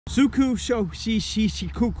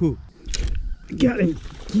Sokushi kuku. Got him.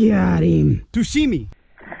 Got him. Tushimi.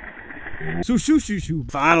 Sushushu.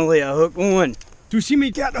 Finally, I hooked one.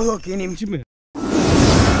 Tushimi got the hook in him.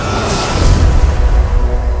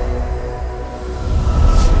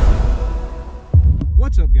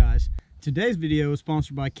 What's up, guys? Today's video is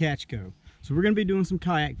sponsored by Kayak. So we're gonna be doing some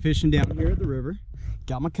kayak fishing down here at the river.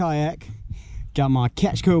 Got my kayak, got my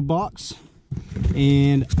Kayak box,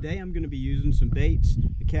 and today I'm gonna be using some baits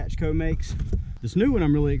the Kayak makes. This new one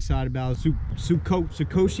I'm really excited about is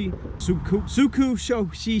Sokushi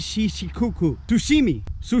kuku Tushimi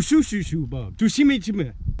Sushushu bug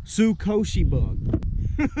Tushimi Sokushi bug.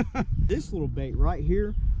 This little bait right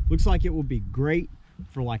here looks like it will be great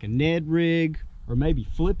for like a Ned rig, or maybe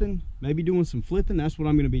flipping, maybe doing some flipping. That's what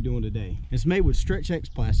I'm going to be doing today. It's made with Stretch X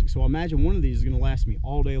plastic, so I imagine one of these is going to last me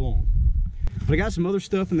all day long. But I got some other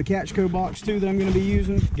stuff in the Kayak box too that I'm going to be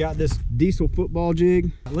using. Got this diesel football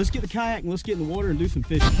jig. Let's get the kayak and let's get in the water and do some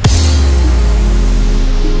fishing.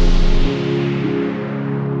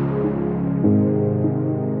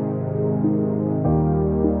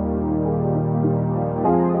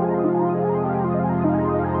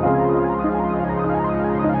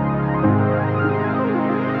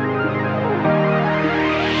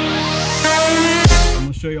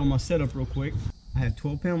 Show you all my setup real quick. I had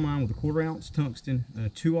 12-pound line with a 1/4 ounce tungsten, a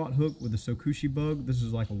 2/0 hook with a Sokushi bug. This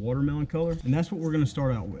is like a watermelon color, and that's what we're going to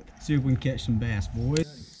start out with. See if we can catch some bass,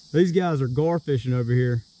 boys. These guys are gar fishing over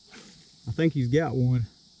here. I think he's got one.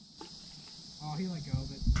 Oh, he let go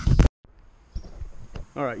of it.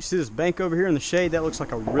 All right, you see this bank over here in the shade? That looks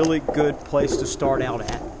like a really good place to start out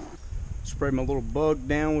at. Spray my little bug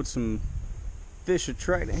down with some fish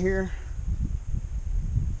attractant here.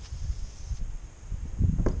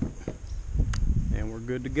 And we're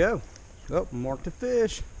good to go. Oh, marked a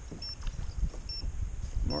fish.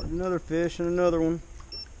 Marked another fish and another one.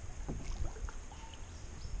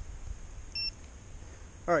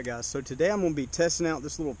 Alright guys, so today I'm going to be testing out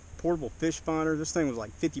this little portable fish finder. This thing was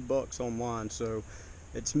like 50 bucks online, so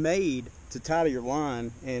it's made to tie to your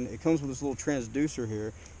line, and it comes with this little transducer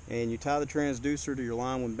here, and you tie the transducer to your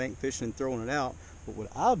line when bank fishing and throwing it out. But what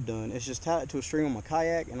I've done is just tie it to a string on my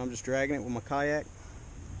kayak, and I'm just dragging it with my kayak.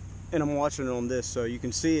 And I'm watching it on this, so you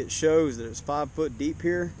can see it shows that it's 5 foot deep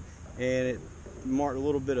here, and it marked a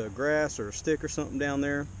little bit of grass or a stick or something down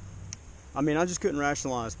there. I mean, I just couldn't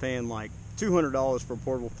rationalize paying like $200 for a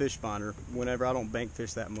portable fish finder whenever I don't bank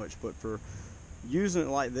fish that much. But for using it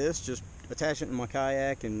like this, just attaching it to my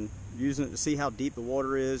kayak and using it to see how deep the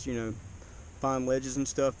water is, you know, find ledges and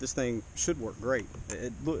stuff, this thing should work great.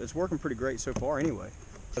 It's working pretty great so far anyway.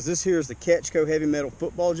 This here is the Kayak heavy metal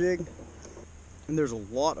football jig. And there's a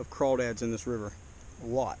lot of crawdads in this river, a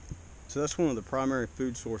lot. So that's one of the primary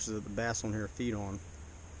food sources that the bass on here feed on.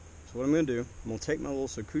 So what I'm going to do, I'm going to take my little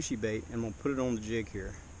Sokushi bait and I'm going to put it on the jig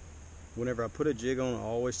here. Whenever I put a jig on, I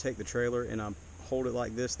always take the trailer and I hold it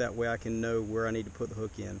like this, that way I can know where I need to put the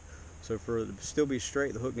hook in. So for it to still be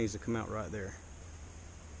straight, the hook needs to come out right there.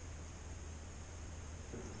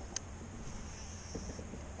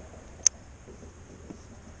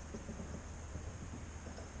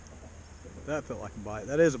 That felt like a bite.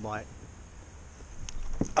 That is a bite.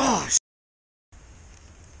 Oh,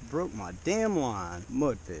 broke my damn line.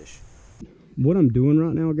 Mudfish. What I'm doing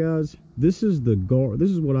right now, guys, this is the gar. This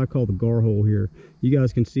is what I call the gar hole here. You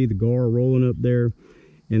guys can see the gar rolling up there,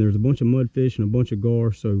 and there's a bunch of mudfish and a bunch of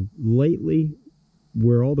gar. So lately,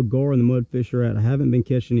 where all the gar and the mudfish are at, I haven't been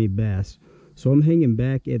catching any bass. So I'm hanging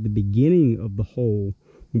back at the beginning of the hole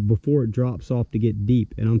before it drops off to get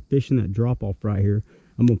deep, and I'm fishing that drop off right here.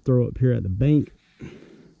 I'm going to throw up here at the bank,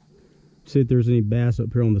 see if there's any bass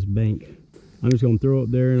up here on this bank. I'm just going to throw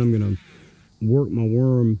up there and I'm going to work my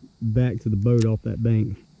worm back to the boat off that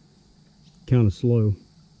bank, kind of slow.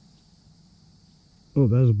 Oh,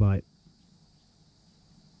 that was a bite.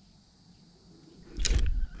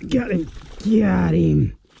 Got him. Got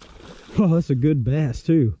him. Oh, that's a good bass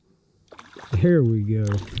too. There we go.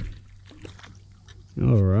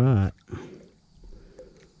 All right.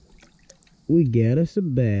 We got us a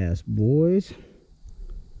bass, boys.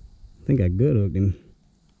 I think I gut hooked him.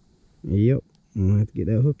 Yep, I'm gonna have to get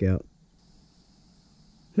that hook out.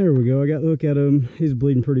 There we go, I got the hook out of him. He's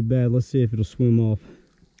bleeding pretty bad. Let's see if it'll swim off.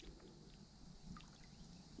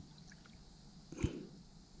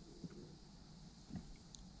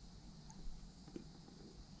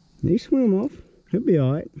 He swim off. He'll be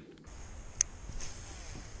alright.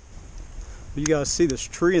 You guys see this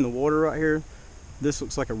tree in the water right here? This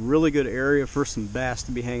looks like a really good area for some bass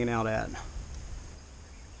to be hanging out at.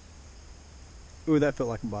 Ooh, that felt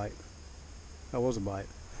like a bite. That was a bite.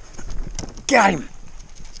 Got him!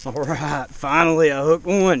 All right, finally I hooked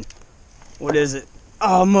one. What is it?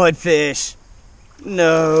 Oh, mudfish.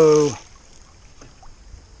 No.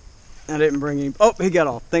 I didn't bring any. Oh, he got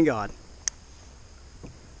off. Thank God.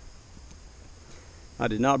 I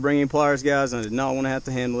did not bring any pliers, guys, and I did not want to have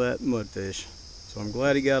to handle that mudfish. So I'm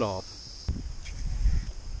glad he got off.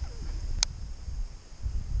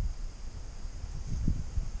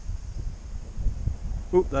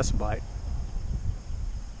 Oop, that's a bite.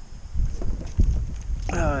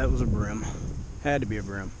 That was a brim. Had to be a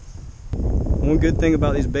brim. One good thing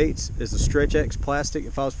about these baits is the Stretch X plastic.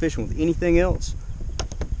 If I was fishing with anything else,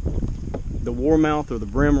 the warmouth or the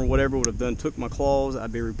brim or whatever would have done took my claws.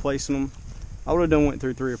 I'd be replacing them. I would have done went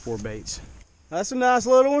through 3 or 4 baits. That's a nice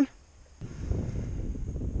little one.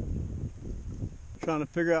 Trying to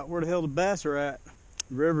figure out where the hell the bass are at.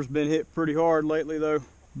 The river's been hit pretty hard lately though.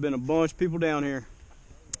 Been a bunch of people down here.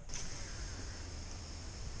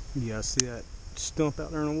 You guys see that stump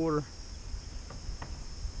out there in the water?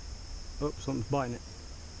 Oh, something's biting it.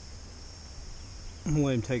 I'm gonna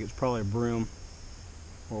let him take it. It's probably a brim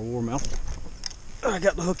or a warmouth. I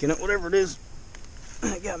got the hook in it, whatever it is.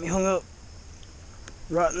 It got me hung up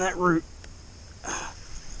right in that root.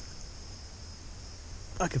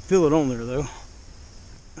 I could feel it on there though.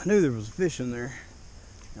 I knew there was a fish in there.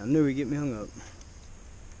 I knew he'd get me hung up.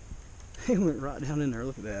 He went right down in there,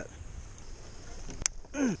 look at that.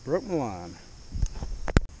 Broke my line.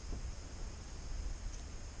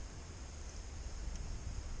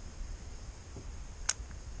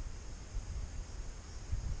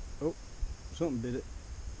 Oh, something bit it.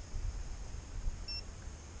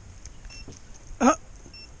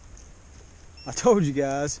 I told you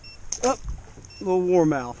guys. Little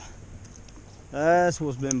warmouth. That's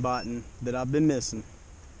what's been biting that I've been missing.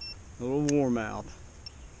 A little warmouth.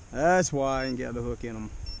 That's why I ain't got the hook in them.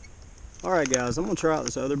 Alright guys, I'm going to try out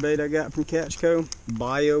this other bait I got from Catch Co.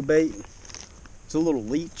 Bio bait. It's a little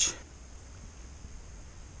leech.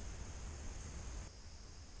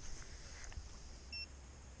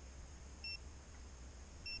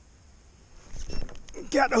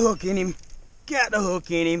 Got the hook in him. Got the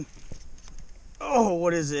hook in him. Oh,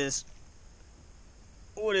 what is this?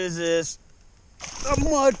 What is this? A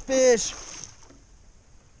mudfish.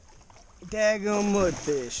 Daggone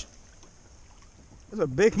mudfish. There's a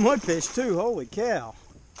big mudfish too, holy cow.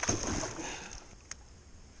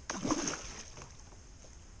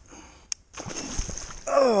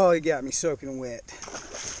 Oh, he got me soaking wet.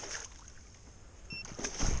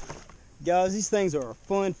 Guys, these things are a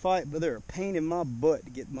fun fight, but they're a pain in my butt to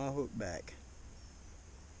get my hook back.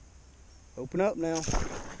 Open up now.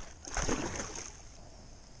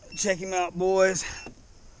 Check him out, boys.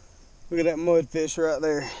 Look at that mudfish right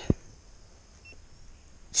there.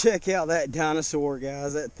 Check out that dinosaur,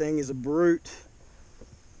 guys. That thing is a brute.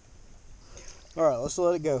 Alright, let's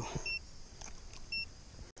let it go.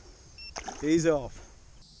 He's off.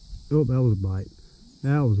 Oh, that was a bite.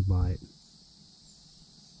 That was a bite.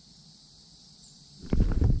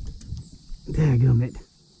 Dadgummit.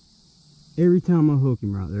 Every time I hook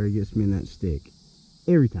him right there, he gets me in that stick.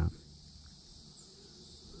 Every time.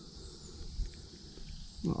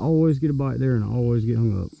 I always get a bite there and I always get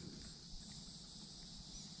hung up.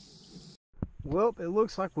 Well, it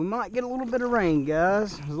looks like we might get a little bit of rain,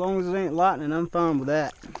 guys. As long as it ain't lightning, I'm fine with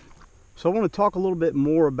that. So I want to talk a little bit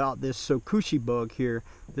more about this Sokushi bug here.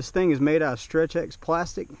 This thing is made out of Stretch X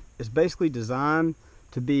plastic. It's basically designed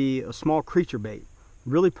to be a small creature bait.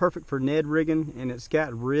 Really perfect for Ned rigging, and it's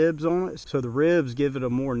got ribs on it. So the ribs give it a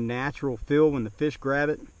more natural feel when the fish grab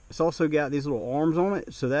it. It's also got these little arms on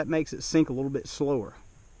it, so that makes it sink a little bit slower.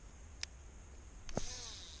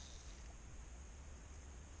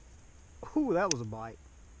 Ooh, that was a bite.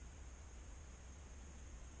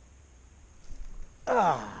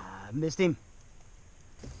 Ah, missed him.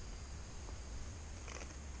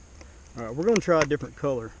 Alright, we're going to try a different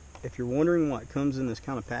color. If you're wondering why it comes in this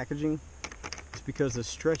kind of packaging, it's because the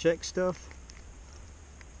Stretch X stuff,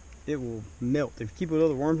 it will melt. If you keep it with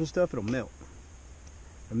other worms and stuff, it'll melt.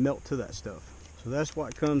 It'll melt to that stuff. So that's why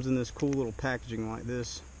it comes in this cool little packaging like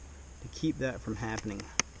this, to keep that from happening.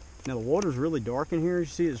 Now the water's really dark in here. You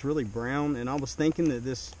see it's really brown, and I was thinking that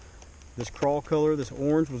this crawl color, this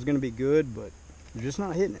orange, was going to be good, but you're just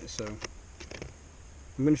not hitting it. So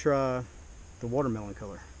I'm going to try the watermelon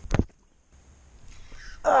color.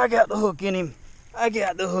 I got the hook in him. I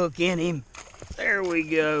got the hook in him. There we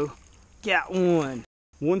go. Got one.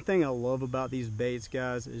 One thing I love about these baits,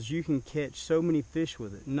 guys, is you can catch so many fish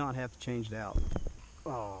with it and not have to change it out.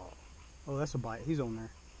 Oh, that's a bite. He's on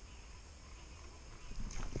there.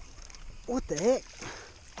 What the heck?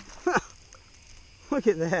 Look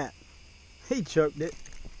at that. He choked it.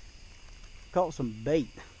 Caught some bait.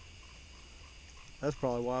 That's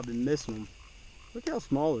probably why I've been missing them. Look how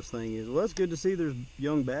small this thing is. Well, that's good to see there's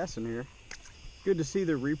young bass in here. Good to see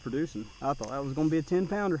they're reproducing. I thought that was going to be a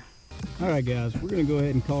 10-pounder. Alright guys, we're going to go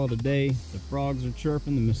ahead and call it a day. The frogs are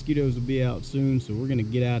chirping, the mosquitoes will be out soon, so we're going to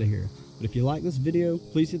get out of here. But if you like this video,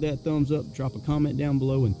 please hit that thumbs up, drop a comment down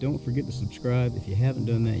below, and don't forget to subscribe if you haven't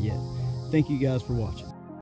done that yet. Thank you guys for watching.